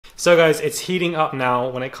So guys, it's heating up now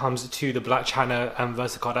when it comes to the Blac Chyna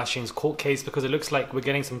versus Kardashians court case, because it looks like we're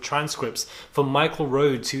getting some transcripts from Michael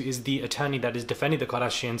Rhodes, who is the attorney that is defending the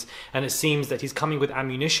Kardashians, and it seems that he's coming with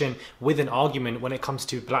ammunition with an argument when it comes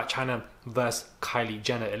to Blac Chyna versus Kylie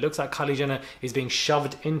Jenner. It looks like Kylie Jenner is being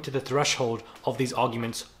shoved into the threshold of these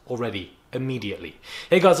arguments already. Immediately.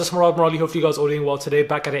 Hey guys, it's Murad Morali. Hopefully you guys are all doing well today.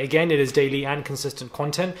 Back at it again. It is daily and consistent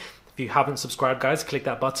content. If you haven't subscribed, guys, click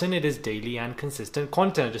that button. It is daily and consistent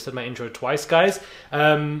content. I just said my intro twice, guys.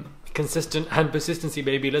 Consistent and persistency,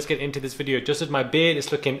 baby. Let's get into this video. Just as my beard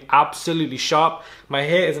is looking absolutely sharp. My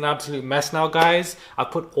hair is an absolute mess now, guys. I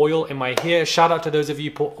put oil in my hair. Shout out to those of you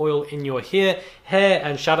who put oil in your hair,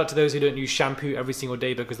 and shout out to those who don't use shampoo every single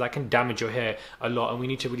day, because that can damage your hair a lot, and we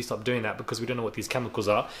need to really stop doing that because we don't know what these chemicals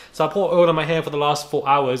are. So I put oil in my hair for the last 4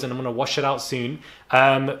 hours, and I'm gonna wash it out soon.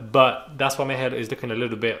 But that's why my hair is looking a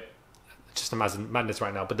little bit just a madness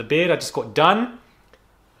right now. But the beard I just got done.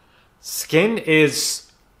 Skin is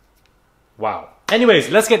wow. Anyways,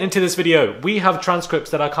 let's get into this video. We have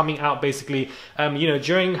transcripts that are coming out basically,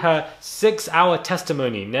 during her 6-hour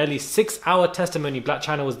testimony, nearly 6-hour testimony, Blac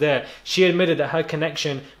Chyna was there. She admitted that her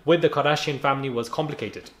connection with the Kardashian family was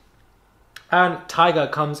complicated. And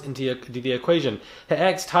Tyga comes into the equation. Her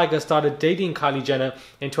ex, Tyga, started dating Kylie Jenner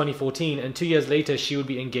in 2014, and 2 years later, she would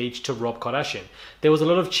be engaged to Rob Kardashian. There was a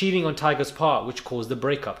lot of cheating on Tyga's part, which caused the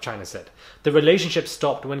breakup, Chyna said. The relationship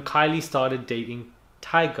stopped when Kylie started dating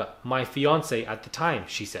Tyga, my fiance at the time,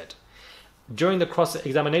 she said. During the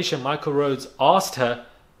cross-examination, Michael Rhodes asked her,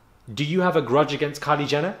 "Do you have a grudge against Kylie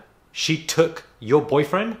Jenner? She took your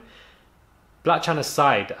boyfriend?" Blac Chyna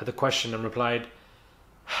sighed at the question and replied,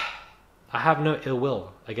 "I have no ill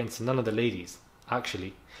will against none of the ladies,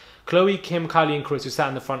 actually." Khloe, Kim, Kylie and Chris, who sat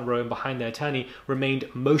in the front row and behind their attorney, remained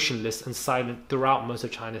motionless and silent throughout most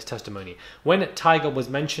of Chyna's testimony. When Tyga was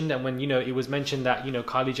mentioned, and when it was mentioned that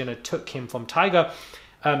Kylie Jenner took him from Tyga,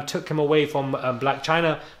 took him away from Blac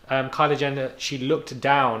Chyna, Kylie Jenner, she looked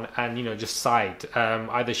down and just sighed.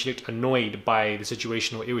 Either she looked annoyed by the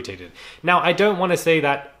situation or irritated. Now, I don't want to say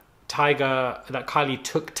that Kylie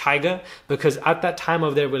took Tyga, because at that time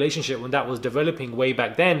of their relationship, when that was developing way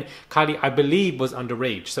back then, Kylie, I believe, was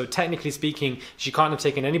underage. So technically speaking, she can't have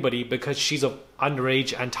taken anybody because she's of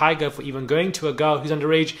underage, and Tyga, for even going to a girl who's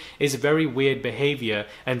underage, is very weird behavior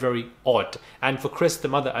and very odd. And for Chris, the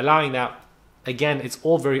mother, allowing that, again, it's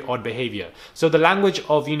all very odd behavior. So the language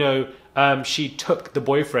of, she took the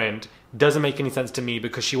boyfriend doesn't make any sense to me,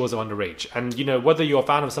 because she was of underage. And, whether you're a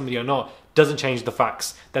fan of somebody or not, doesn't change the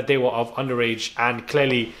facts that they were of underage, and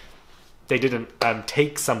clearly they didn't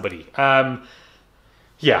take somebody.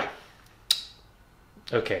 Yeah.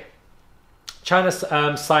 Okay.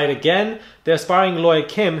 Chyna sighed again. The aspiring lawyer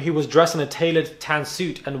Kim, who was dressed in a tailored tan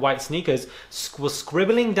suit and white sneakers, was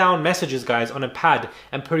scribbling down messages, guys, on a pad,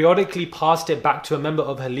 and periodically passed it back to a member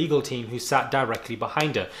of her legal team who sat directly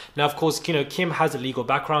behind her. Now, of course, Kim has a legal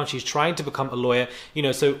background. She's trying to become a lawyer,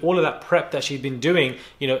 so all of that prep that she's been doing,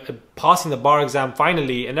 passing the bar exam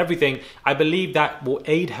finally and everything, I believe that will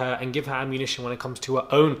aid her and give her ammunition when it comes to her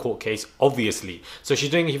own court case, obviously. So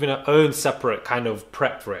she's doing even her own separate kind of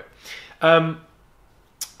prep for it.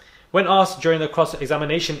 When asked during the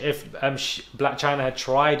cross-examination if Blac Chyna had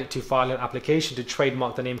tried to file an application to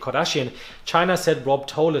trademark the name Kardashian, Chyna said Rob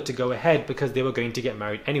told her to go ahead because they were going to get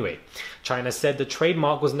married anyway. Chyna said the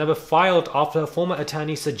trademark was never filed after her former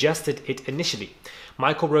attorney suggested it initially.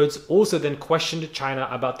 Michael Rhodes also then questioned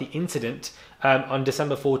Chyna about the incident on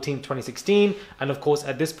December 14, 2016. And of course,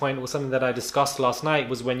 at this point, it was something that I discussed last night,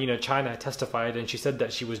 was when, Chyna testified and she said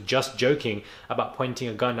that she was just joking about pointing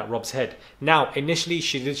a gun at Rob's head. Now, initially,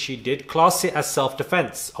 she did class it as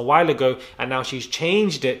self-defense a while ago, and now she's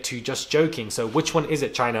changed it to just joking. So which one is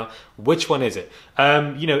it, Chyna? Which one is it?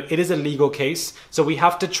 It is a legal case, so we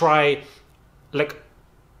have to try,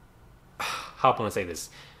 how can I say this?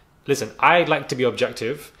 Listen, I like to be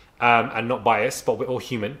objective and not biased, but we're all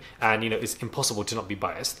human, and it's impossible to not be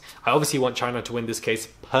biased. I obviously want Chyna to win this case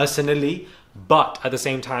personally, but at the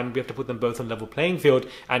same time, we have to put them both on level playing field.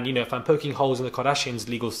 And if I'm poking holes in the Kardashians'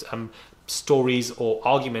 legal stories or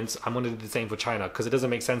arguments, I'm going to do the same for Chyna, because it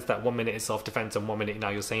doesn't make sense that 1 minute is self-defense and 1 minute now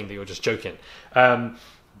you're saying that you're just joking.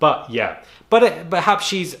 But yeah, perhaps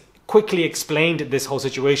she's quickly explained this whole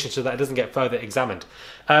situation so that it doesn't get further examined.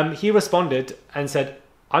 He responded and said,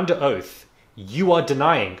 "Under oath, you are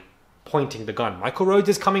denying pointing the gun." Michael Rhodes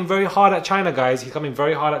is coming very hard at Chyna, guys. He's coming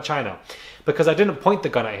very hard at Chyna. "Because I didn't point the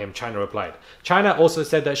gun at him," Chyna replied. Chyna also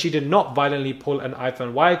said that she did not violently pull an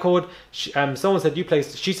iPhone wire cord. Someone said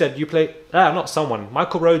she said you play, not someone.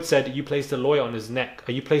 Michael Rhodes said you placed a lawyer on his neck.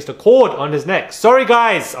 You placed a cord on his neck. Sorry,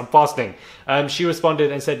 guys, I'm fasting. She responded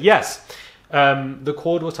and said, "Yes." The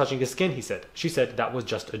cord was touching his skin, he said. She said that was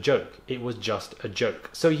just a joke. It was just a joke.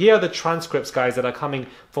 So here are the transcripts, guys, that are coming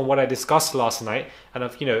from what I discussed last night. And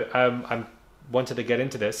I've, I wanted to get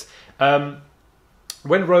into this.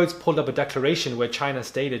 When Rhodes pulled up a declaration where Chyna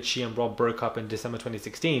stated she and Rob broke up in December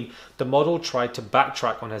 2016, the model tried to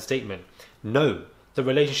backtrack on her statement. No, the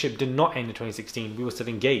relationship did not end in 2016. We were still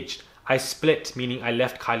engaged. I split, meaning I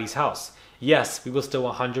left Kylie's house. Yes, we were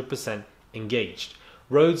still 100% engaged.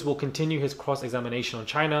 Rhodes will continue his cross-examination on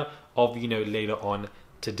Chyna of, later on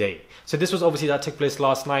today. So this was obviously that took place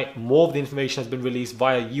last night. More of the information has been released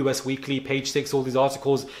via US Weekly, page 6, all these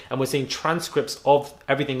articles, and we're seeing transcripts of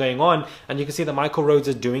everything going on. And you can see that Michael Rhodes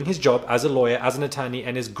is doing his job as a lawyer, as an attorney,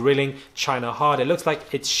 and is grilling Chyna hard. It looks like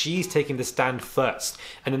she's taking the stand first.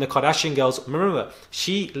 And then the Kardashian girls,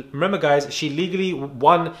 remember guys, she legally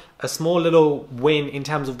won a small little win in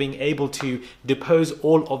terms of being able to depose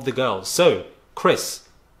all of the girls. So Kris,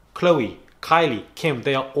 Khloe, Kylie, Kim,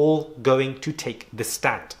 they are all going to take the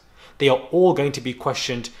stand. They are all going to be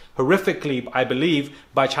questioned horrifically, I believe,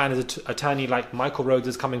 by Chyna's attorney like Michael Rhodes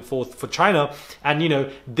is coming forth for Chyna.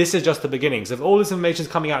 And, this is just the beginning. So if all this information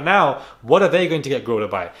is coming out now, what are they going to get grilled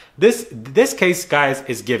by? This case, guys,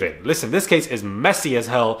 is given. Listen, this case is messy as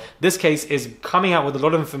hell. This case is coming out with a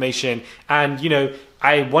lot of information. And,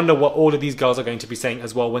 I wonder what all of these girls are going to be saying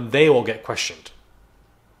as well when they all get questioned.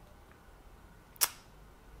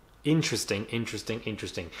 Interesting.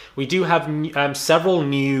 We do have several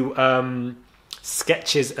new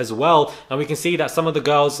sketches as well, and we can see that some of the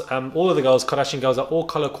girls, all of the girls, Kardashian girls, are all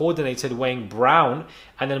color coordinated, wearing brown.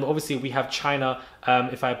 And then obviously we have Chyna.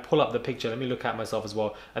 If I pull up the picture, let me look at myself as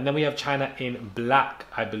well. And then we have Chyna in black,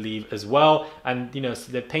 I believe, as well. And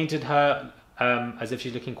so they painted her as if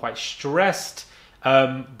she's looking quite stressed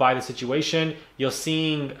by the situation. You're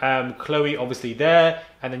seeing Khloe obviously there,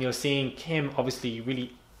 and then you're seeing Kim obviously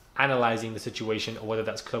really analyzing the situation, or whether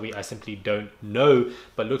that's Khloe, I simply don't know,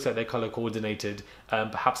 but looks like they're color coordinated.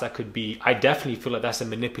 Perhaps that could be, I definitely feel like that's a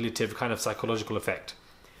manipulative kind of psychological effect.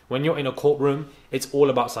 When you're in a courtroom, it's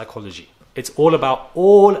all about psychology. It's all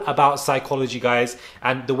about psychology, guys,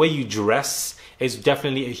 and the way you dress is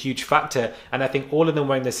definitely a huge factor. And I think all of them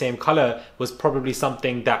wearing the same color was probably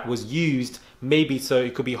something that was used maybe so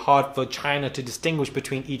it could be hard for Chyna to distinguish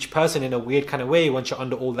between each person in a weird kind of way once you're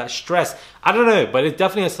under all that stress. I don't know, but it's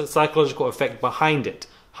definitely a psychological effect behind it,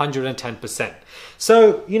 110%.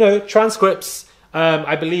 So, transcripts,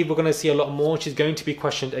 I believe we're going to see a lot more. She's going to be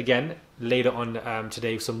questioned again later on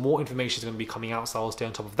today. So more information is going to be coming out, so I'll stay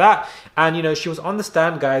on top of that. And, she was on the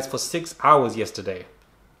stand, guys, for 6 hours yesterday.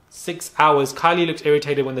 6 hours. Kylie looked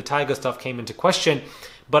irritated when the Tiger stuff came into question,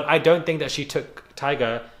 but I don't think that she took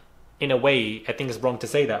Tiger. In a way, I think it's wrong to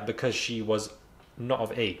say that because she was not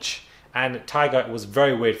of age. And Tiger was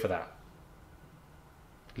very weird for that.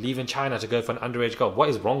 Leaving Chyna to go for an underage girl. What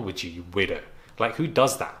is wrong with you, you weirdo? Like, who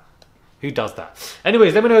does that? Who does that?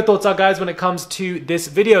 Anyways, let me know your thoughts are, guys, when it comes to this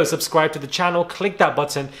video. Subscribe to the channel. Click that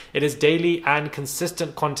button. It is daily and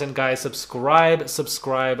consistent content, guys. Subscribe.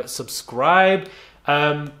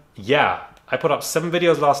 Yeah. I put up 7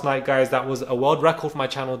 videos last night, guys. That was a world record for my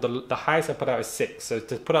channel. The highest I put out is 6. So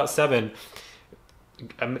to put out 7,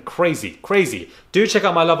 crazy. Do check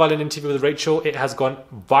out my Love Island interview with Rachel. It has gone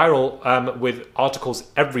viral with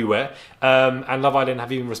articles everywhere. And Love Island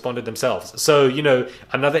have even responded themselves. So,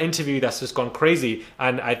 another interview that's just gone crazy.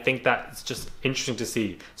 And I think that's just interesting to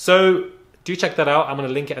see. So do check that out. I'm going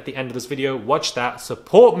to link it at the end of this video. Watch that.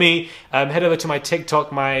 Support me. Head over to my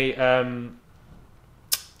TikTok, my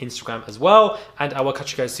Instagram as well, and I will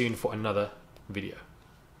catch you guys soon for another video.